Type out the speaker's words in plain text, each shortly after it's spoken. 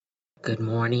Good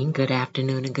morning, good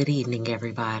afternoon, and good evening,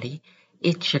 everybody.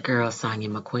 It's your girl, Sonia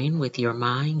McQueen, with your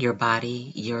mind, your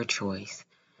body, your choice.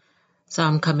 So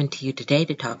I'm coming to you today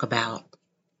to talk about,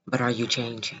 but are you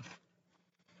changing?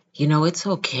 It's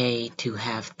okay to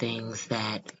have things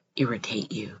that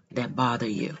irritate you, that bother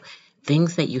you,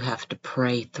 things that you have to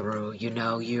pray through.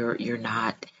 You're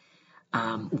not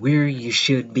where you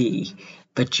should be,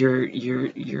 but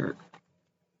you're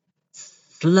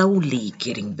slowly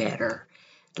getting better.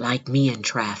 Like me in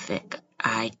traffic,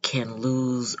 I can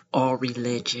lose all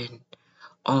religion,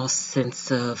 all sense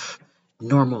of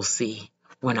normalcy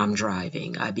when I'm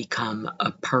driving. I become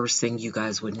a person you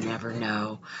guys would never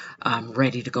know. I'm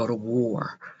ready to go to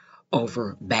war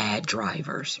over bad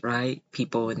drivers, right?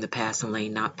 People in the passing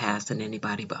lane not passing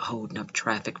anybody but holding up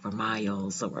traffic for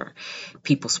miles, or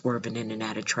people swerving in and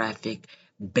out of traffic,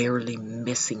 barely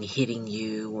missing hitting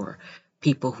you, or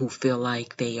people who feel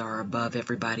like they are above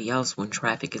everybody else when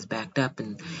traffic is backed up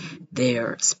and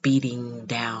they're speeding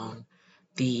down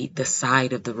the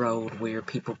side of the road where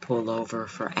people pull over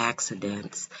for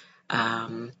accidents.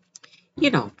 Um,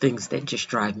 things that just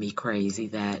drive me crazy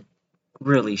that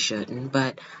really shouldn't,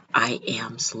 but I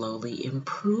am slowly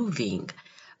improving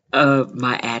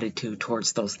my attitude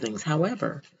towards those things.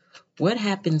 However, what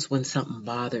happens when something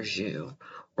bothers you,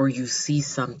 or you see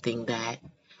something that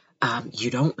you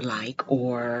don't like,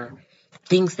 or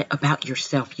things that about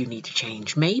yourself you need to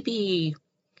change? Maybe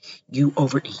you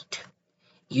overeat,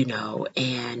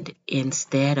 and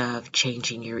instead of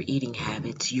changing your eating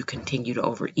habits, you continue to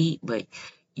overeat, but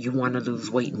you want to lose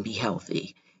weight and be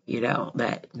healthy.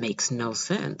 That makes no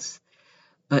sense.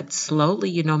 But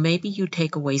slowly, maybe you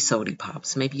take away soda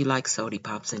pops. Maybe you like soda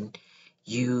pops and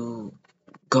you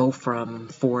go from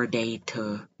 4 a day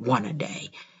to one a day,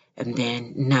 and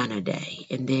then none a day.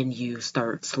 And then you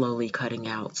start slowly cutting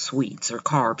out sweets or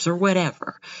carbs or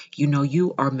whatever.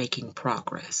 You are making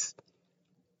progress.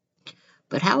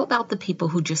 But how about the people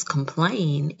who just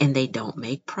complain and they don't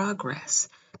make progress?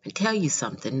 I tell you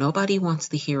something, nobody wants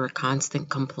to hear a constant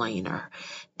complainer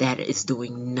that is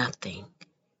doing nothing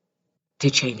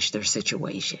to change their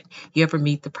situation. You ever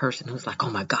meet the person who's like, oh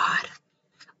my God,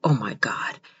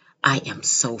 I am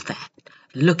so fat.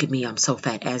 Look at me, I'm so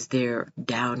fat, as they're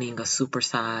downing a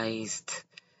supersized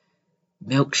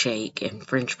milkshake and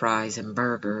french fries and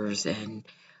burgers,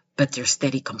 but they're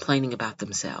steady complaining about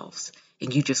themselves.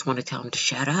 And you just want to tell them to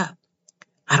shut up.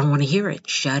 I don't want to hear it.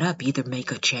 Shut up. Either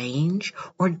make a change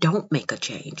or don't make a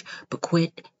change, but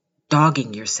quit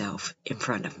dogging yourself in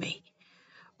front of me.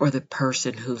 Or the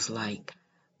person who's like,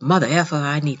 mother effer,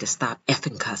 I need to stop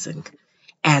effing cussing,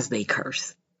 as they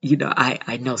curse.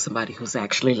 I know somebody who's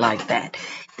actually like that.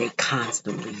 They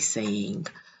constantly saying,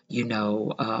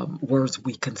 words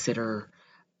we consider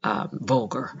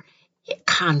vulgar,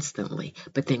 constantly,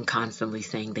 but then constantly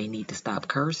saying they need to stop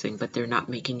cursing, but they're not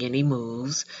making any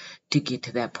moves to get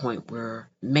to that point where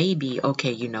maybe,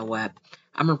 okay, you know what?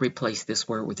 I'm going to replace this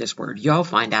word with this word. Y'all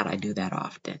find out I do that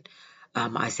often.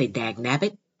 I say dag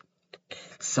nabbit,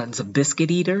 sons of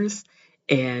biscuit eaters.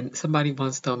 And somebody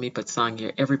once told me, but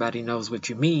Sonia, everybody knows what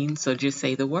you mean, so just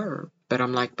say the word. But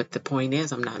I'm like, but the point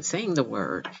is, I'm not saying the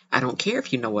word. I don't care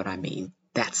if you know what I mean.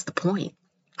 That's the point.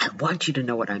 I want you to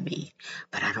know what I mean,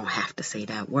 but I don't have to say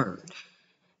that word.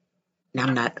 Now,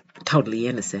 I'm not totally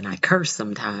innocent. I curse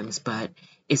sometimes, but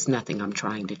it's nothing I'm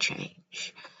trying to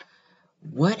change.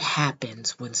 What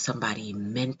happens when somebody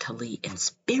mentally and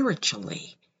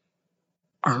spiritually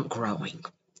aren't growing?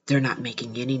 They're not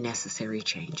making any necessary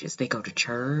changes. They go to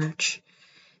church,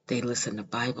 they listen to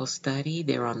Bible study,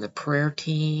 they're on the prayer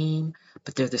team,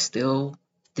 but they're still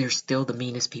the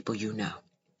meanest people you know.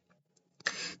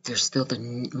 They're still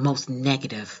the most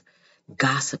negative,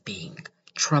 gossiping,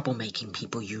 troublemaking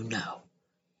people you know.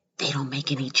 They don't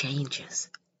make any changes.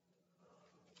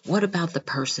 What about the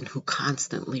person who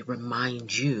constantly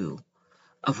reminds you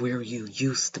of where you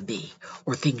used to be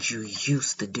or things you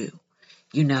used to do?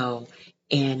 You know,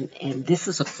 and this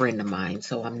is a friend of mine,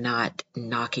 so I'm not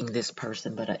knocking this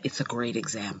person, but it's a great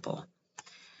example.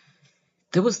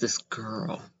 There was this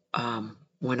girl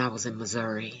when I was in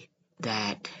Missouri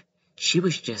that she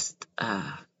was just,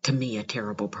 to me, a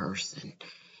terrible person.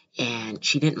 And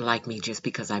she didn't like me just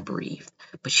because I breathed,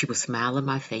 but she would smile in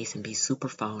my face and be super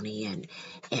phony.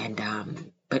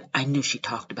 But I knew she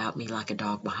talked about me like a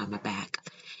dog behind my back.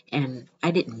 And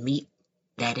I didn't meet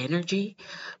that energy,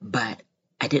 but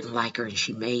I didn't like her,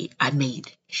 and I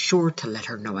made sure to let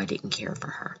her know I didn't care for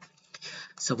her.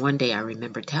 So one day I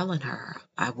remember telling her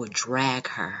I would drag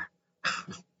her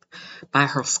by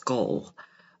her skull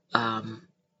um,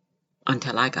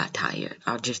 until I got tired.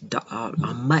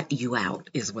 I'll mutt you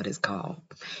out, is what it's called.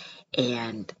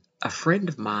 And a friend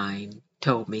of mine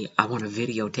told me, I want to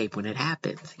videotape when it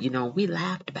happens. We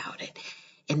laughed about it.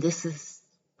 And this is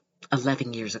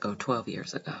 11 years ago, 12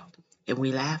 years ago. And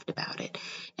we laughed about it.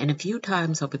 And a few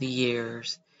times over the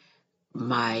years,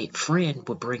 my friend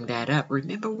would bring that up.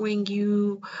 Remember when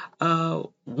you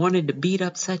wanted to beat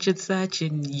up such and such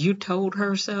and you told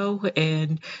her so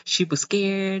and she was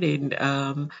scared and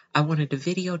I wanted to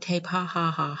videotape, ha ha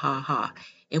ha ha ha.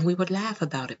 And we would laugh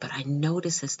about it, but I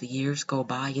notice as the years go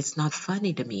by, it's not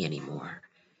funny to me anymore.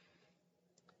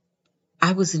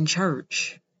 I was in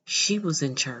church. She was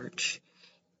in church.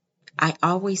 I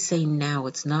always say now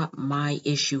it's not my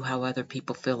issue how other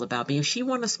people feel about me. If she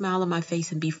want to smile on my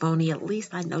face and be phony, at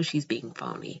least I know she's being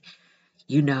phony.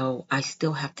 I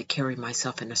still have to carry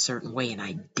myself in a certain way, and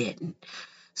I didn't.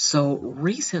 So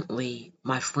recently,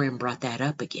 my friend brought that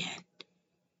up again,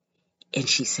 and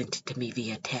she sent it to me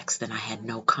via text, and I had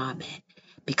no comment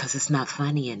because it's not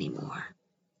funny anymore.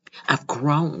 I've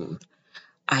grown.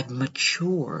 I've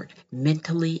matured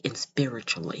mentally and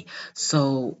spiritually.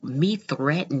 So me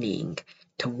threatening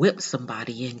to whip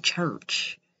somebody in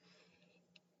church,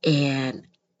 and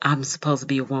I'm supposed to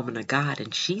be a woman of God,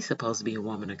 and she's supposed to be a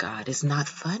woman of God, is not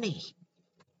funny.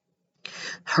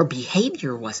 Her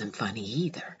behavior wasn't funny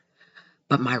either,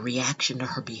 but my reaction to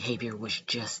her behavior was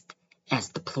just as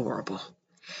deplorable.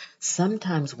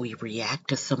 Sometimes we react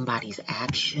to somebody's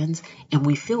actions and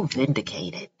we feel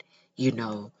vindicated.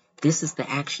 This is the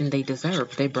action they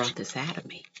deserve. They brought this out of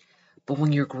me. But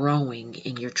when you're growing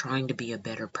and you're trying to be a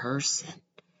better person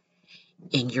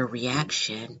and your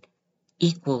reaction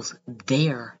equals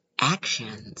their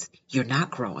actions, you're not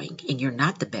growing and you're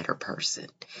not the better person.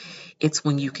 It's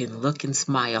when you can look and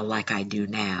smile like I do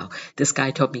now. This guy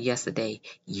told me yesterday,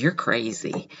 you're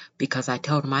crazy, because I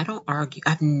told him I don't argue.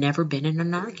 I've never been in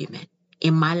an argument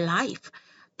in my life,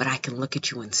 but I can look at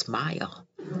you and smile.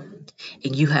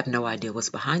 And you have no idea what's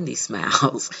behind these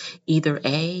smiles. Either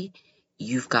A,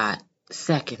 you've got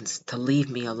seconds to leave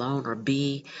me alone, or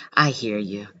B, I hear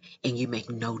you and you make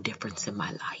no difference in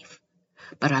my life.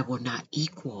 But I will not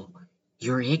equal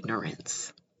your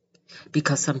ignorance.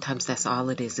 Because sometimes that's all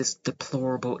it is. It's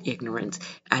deplorable ignorance.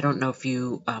 I don't know if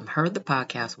you heard the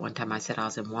podcast one time. I said I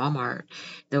was in Walmart.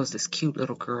 There was this cute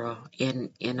little girl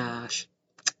in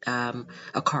a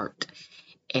cart.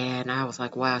 And I was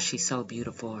like, wow, she's so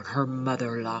beautiful. And her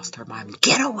mother lost her mind.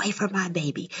 Get away from my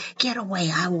baby. Get away.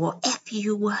 I will F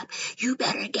you up. You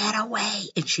better get away.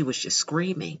 And she was just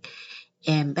screaming.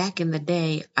 And back in the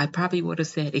day, I probably would have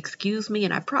said, excuse me.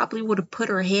 And I probably would have put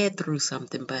her head through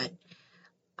something. But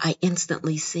I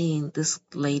instantly seen this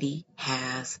lady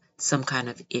has some kind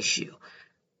of issue.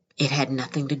 It had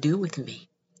nothing to do with me.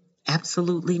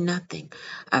 Absolutely nothing.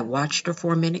 I watched her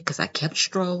for a minute because I kept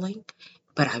strolling,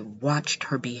 but I watched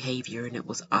her behavior and it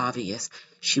was obvious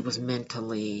she was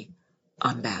mentally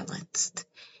unbalanced.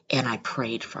 And I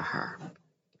prayed for her.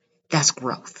 That's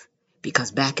growth.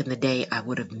 Because back in the day, I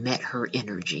would have met her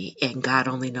energy and God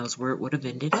only knows where it would have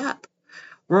ended up.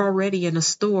 We're already in a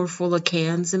store full of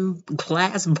cans and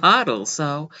glass bottles,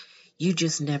 so you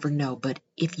just never know. But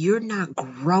if you're not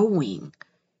growing,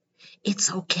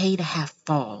 it's okay to have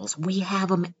falls. We have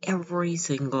them every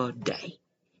single day,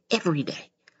 every day.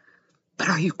 But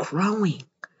are you growing?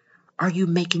 Are you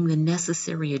making the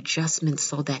necessary adjustments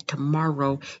so that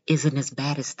tomorrow isn't as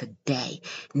bad as today?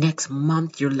 Next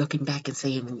month, you're looking back and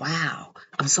saying, wow,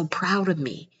 I'm so proud of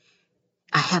me.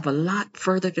 I have a lot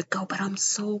further to go, but I'm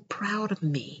so proud of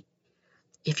me.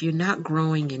 If you're not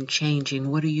growing and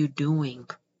changing, what are you doing?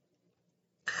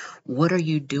 What are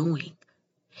you doing?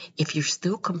 If you're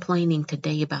still complaining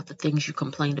today about the things you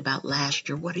complained about last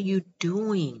year, what are you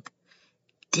doing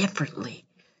differently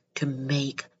to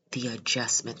make the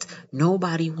adjustments?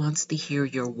 Nobody wants to hear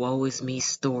your woe is me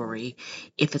story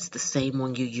if it's the same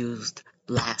one you used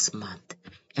last month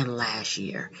and last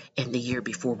year and the year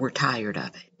before. We're tired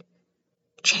of it.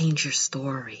 Change your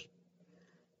story.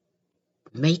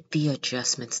 Make the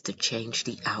adjustments to change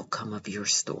the outcome of your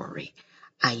story.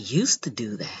 I used to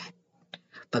do that,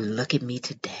 but look at me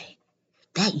today.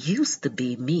 That used to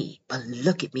be me, but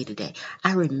look at me today.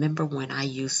 I remember when I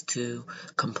used to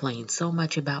complain so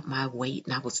much about my weight,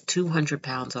 and I was 200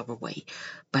 pounds overweight,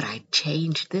 but I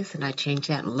changed this and I changed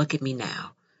that, and look at me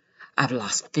now. I've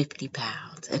lost 50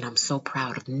 pounds, and I'm so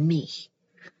proud of me.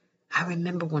 I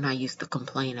remember when I used to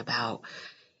complain about,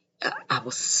 I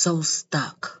was so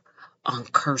stuck on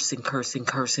cursing,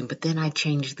 but then I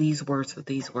changed these words for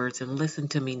these words, and listen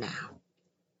to me now.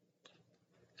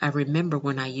 I remember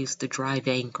when I used to drive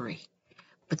angry,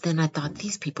 but then I thought,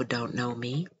 these people don't know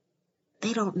me.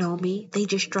 They don't know me. They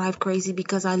just drive crazy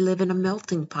because I live in a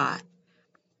melting pot.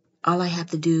 All I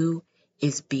have to do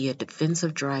is be a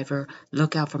defensive driver,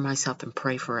 look out for myself, and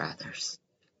pray for others.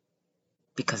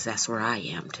 Because that's where I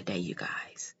am today, you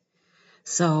guys.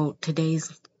 So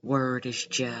today's word is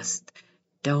just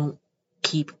don't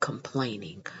keep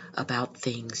complaining about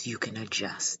things you can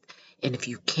adjust. And if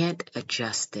you can't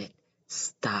adjust it,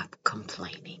 stop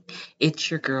complaining. It's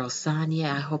your girl Sonia.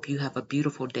 I hope you have a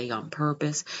beautiful day on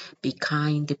purpose. Be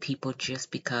kind to people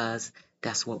just because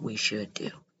that's what we should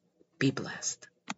do. Be blessed.